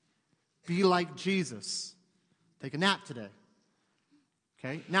naps. Be like Jesus. Take a nap today.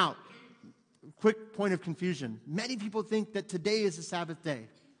 Okay? Now, quick point of confusion. Many people think that today is the Sabbath day.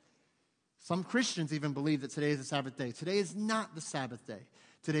 Some Christians even believe that today is the Sabbath day. Today is not the Sabbath day.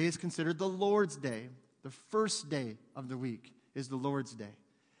 Today is considered the Lord's day. The first day of the week is the Lord's day.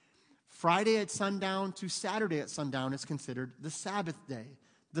 Friday at sundown to Saturday at sundown is considered the Sabbath day,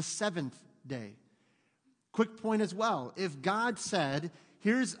 the seventh day. Quick point as well. If God said,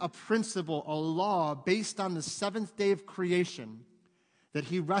 here's a principle, a law based on the seventh day of creation, that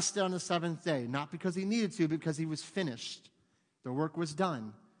he rested on the seventh day, not because he needed to, but because he was finished. The work was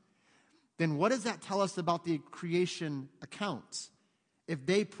done. Then what does that tell us about the creation accounts? If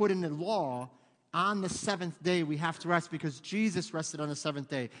they put in the law, on the seventh day we have to rest because Jesus rested on the seventh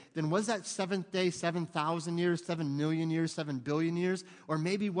day, then was that seventh day 7,000 years, 7 million years, 7 billion years? Or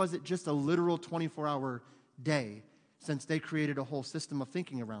maybe was it just a literal 24-hour day, since they created a whole system of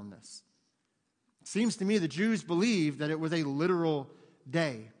thinking around this? It seems to me the Jews believe that it was a literal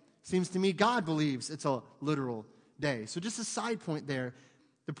day. It seems to me God believes it's a literal day. So just a side point there.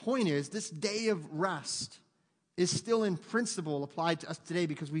 The point is, this day of rest is still in principle applied to us today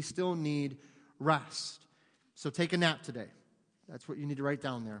because we still need rest. So take a nap today. That's what you need to write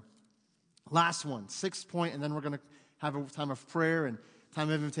down there. Last one, sixth point, and then we're going to have a time of prayer and time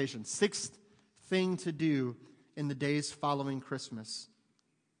of invitation. Sixth thing to do in the days following Christmas.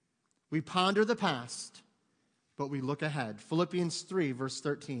 We ponder the past, but we look ahead. Philippians 3, verse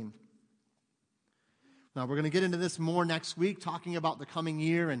 13. Now, we're going to get into this more next week, talking about the coming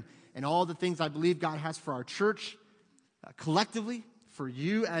year and all the things I believe God has for our church collectively, for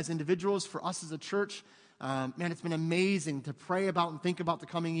you as individuals, for us as a church. Man, it's been amazing to pray about and think about the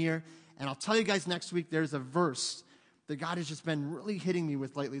coming year. And I'll tell you guys next week, there's a verse that God has just been really hitting me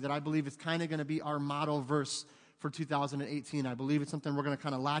with lately that I believe is kind of going to be our model verse for 2018. I believe it's something we're going to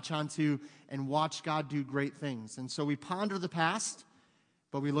kind of latch onto and watch God do great things. And so we ponder the past,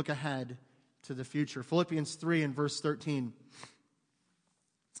 but we look ahead to the future. Philippians 3 and verse 13.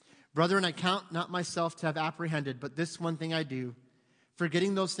 Brethren, I count not myself to have apprehended, but this one thing I do,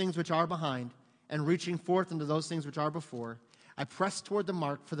 forgetting those things which are behind, and reaching forth into those things which are before, I press toward the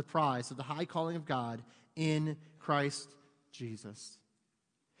mark for the prize of the high calling of God in Christ Jesus.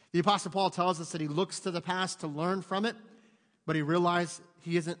 The Apostle Paul tells us that he looks to the past to learn from it, but he realized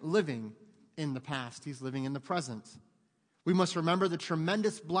he isn't living in the past. He's living in the present. We must remember the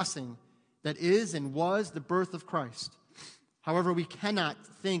tremendous blessing that is and was the birth of Christ. However, we cannot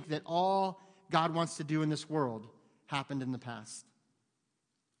think that all God wants to do in this world happened in the past.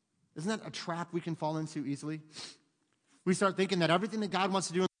 Isn't that a trap we can fall into easily? We start thinking that everything that God wants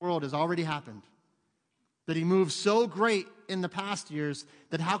to do in the world has already happened. That he moved so great in the past years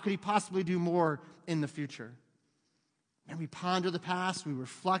that how could he possibly do more in the future? And we ponder the past, we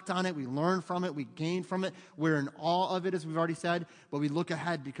reflect on it, we learn from it, we gain from it. We're in awe of it, as we've already said, but we look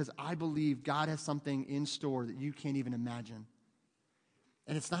ahead because I believe God has something in store that you can't even imagine.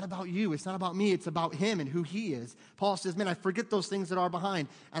 And it's not about you, it's not about me, it's about him and who he is. Paul says, man, I forget those things that are behind,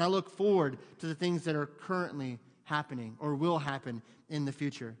 and I look forward to the things that are currently happening or will happen in the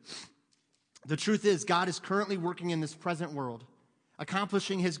future. The truth is, God is currently working in this present world,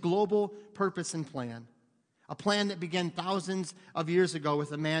 accomplishing his global purpose and plan. A plan that began thousands of years ago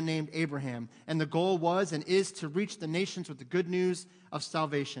with a man named Abraham. And the goal was and is to reach the nations with the good news of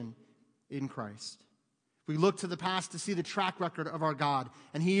salvation in Christ. We look to the past to see the track record of our God,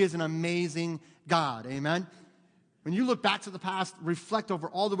 and he is an amazing God. Amen? When you look back to the past, reflect over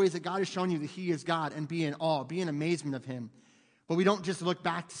all the ways that God has shown you that he is God and be in awe, be in amazement of him. But we don't just look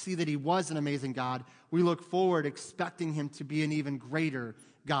back to see that he was an amazing God. We look forward expecting him to be an even greater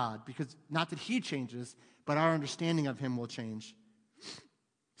God, because not that he changes, but our understanding of him will change.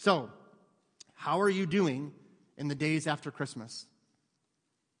 So, how are you doing in the days after Christmas?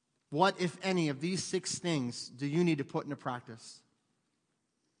 What, if any, of these 6 things do you need to put into practice?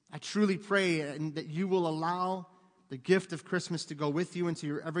 I truly pray that you will allow the gift of Christmas to go with you into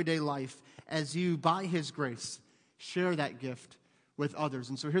your everyday life as you, by his grace, share that gift with others.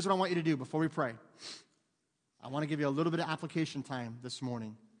 And so here's what I want you to do before we pray. I want to give you a little bit of application time this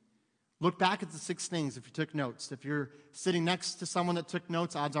morning. Look back at the 6 things if you took notes. If you're sitting next to someone that took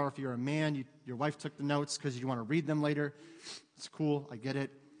notes, odds are if you're a man, your wife took the notes because you want to read them later. It's cool, I get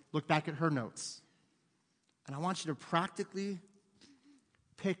it. Look back at her notes. And I want you to practically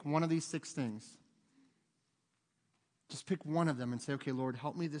pick one of these 6 things. Just pick one of them and say, okay, Lord,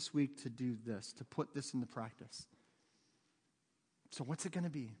 help me this week to do this, to put this into practice. So what's it going to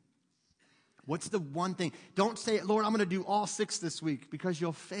be? What's the one thing? Don't say, Lord, I'm going to do all 6 this week, because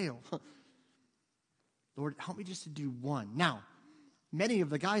you'll fail. Lord, help me just to do one. Now, many of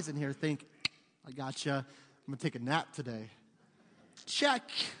the guys in here think, I gotcha. I'm going to take a nap today. Check.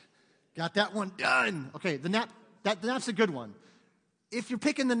 Got that one done. Okay, the nap's a good one. If you're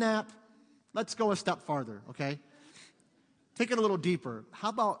picking the nap, let's go a step farther, okay? Take it a little deeper. How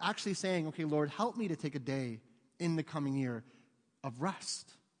about actually saying, okay, Lord, help me to take a day in the coming year of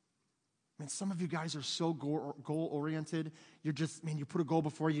rest. Man, some of you guys are so goal-oriented. You're just, man, you put a goal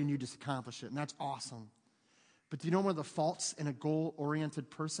before you and you just accomplish it, and that's awesome. But do you know one of the faults in a goal-oriented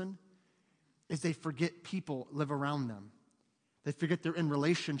person is they forget people live around them. They forget they're in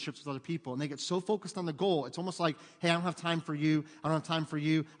relationships with other people, and they get so focused on the goal, it's almost like, hey, I don't have time for you. I don't have time for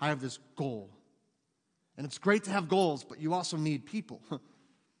you. I have this goal. And it's great to have goals, but you also need people.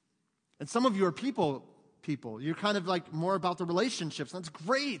 And some of you are people. You're kind of like more about the relationships. That's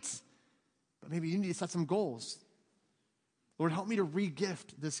great. But maybe you need to set some goals. Lord, help me to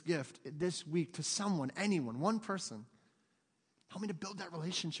re-gift this gift this week to someone, anyone, one person. Help me to build that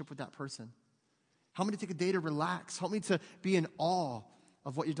relationship with that person. Help me to take a day to relax. Help me to be in awe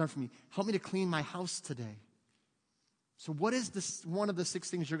of what you've done for me. Help me to clean my house today. So what is this one of the 6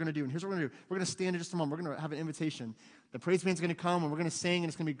 things you're going to do? And here's what we're going to do. We're going to stand in just a moment. We're going to have an invitation. The praise band's going to come, and we're going to sing, and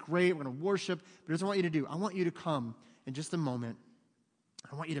it's going to be great. We're going to worship. But here's what I want you to do. I want you to come in just a moment.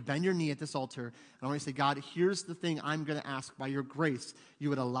 I want you to bend your knee at this altar, and I want you to say, God, here's the thing I'm going to ask by your grace you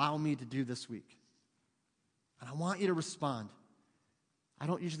would allow me to do this week. And I want you to respond. I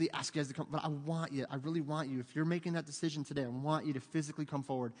don't usually ask you guys to come, but I really want you. If you're making that decision today, I want you to physically come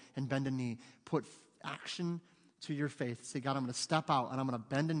forward and bend a knee. Put action to your faith. Say, God, I'm going to step out, and I'm going to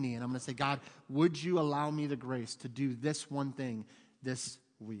bend a knee, and I'm going to say, God, would you allow me the grace to do this one thing this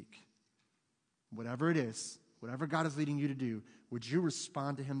week? Whatever it is, whatever God is leading you to do, would you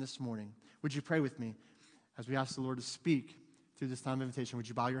respond to him this morning? Would you pray with me as we ask the Lord to speak through this time of invitation? Would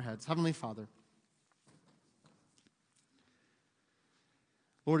you bow your heads? Heavenly Father,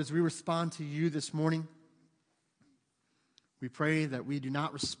 Lord, as we respond to you this morning, we pray that we do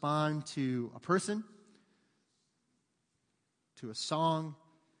not respond to a person, to a song,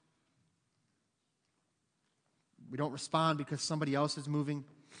 We don't respond because somebody else is moving.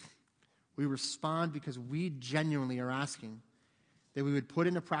 We respond because we genuinely are asking that we would put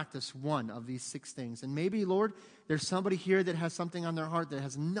into practice one of these 6 things. And maybe, Lord, there's somebody here that has something on their heart that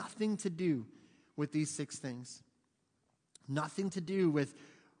has nothing to do with these 6 things. Nothing to do with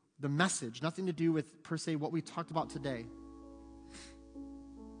the message, nothing to do with, per se, what we talked about today.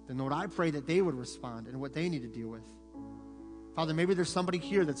 Then, Lord, I pray that they would respond in what they need to deal with. Father, maybe there's somebody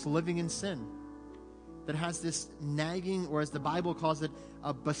here that's living in sin, that has this nagging, or as the Bible calls it,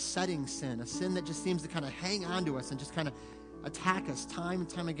 a besetting sin, a sin that just seems to kind of hang on to us and just kind of attack us time and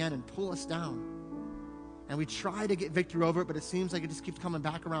time again and pull us down. And we try to get victory over it, but it seems like it just keeps coming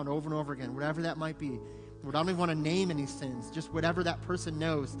back around over and over again, whatever that might be. Lord, I don't even want to name any sins, just whatever that person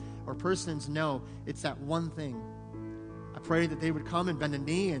knows or persons know, it's that one thing. I pray that they would come and bend a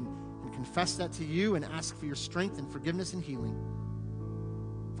knee and confess that to you and ask for your strength and forgiveness and healing.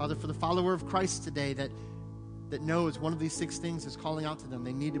 Father, for the follower of Christ today that knows one of these 6 things is calling out to them,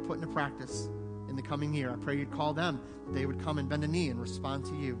 they need to put into practice in the coming year, I pray you'd call them, that they would come and bend a knee and respond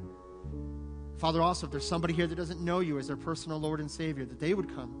to you. Father, also, if there's somebody here that doesn't know you as their personal Lord and Savior, that they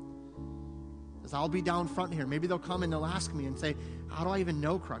would come. As I'll be down front here, maybe they'll come and they'll ask me and say, how do I even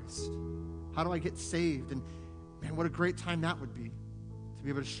know Christ? How do I get saved? And man, what a great time that would be, to be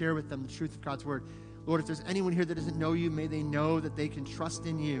able to share with them the truth of God's word. Lord, if there's anyone here that doesn't know you, may they know that they can trust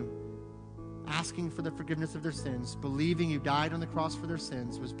in you, asking for the forgiveness of their sins, believing you died on the cross for their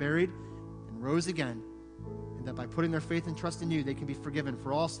sins, was buried, and rose again, and that by putting their faith and trust in you, they can be forgiven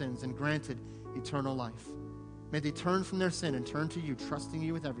for all sins and granted eternal life. May they turn from their sin and turn to you, trusting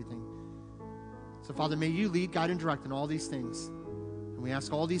you with everything. So, Father, may you lead, guide, and direct in all these things. And we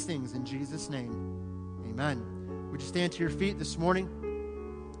ask all these things in Jesus' name. Amen. Would you stand to your feet this morning?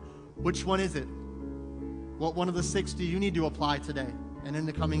 Which one is it? What one of the 6 do you need to apply today and in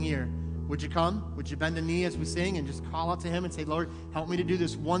the coming year? Would you come? Would you bend a knee as we sing and just call out to him and say, Lord, help me to do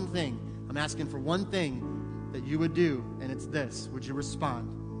this one thing. I'm asking for one thing that you would do, and it's this. Would you respond?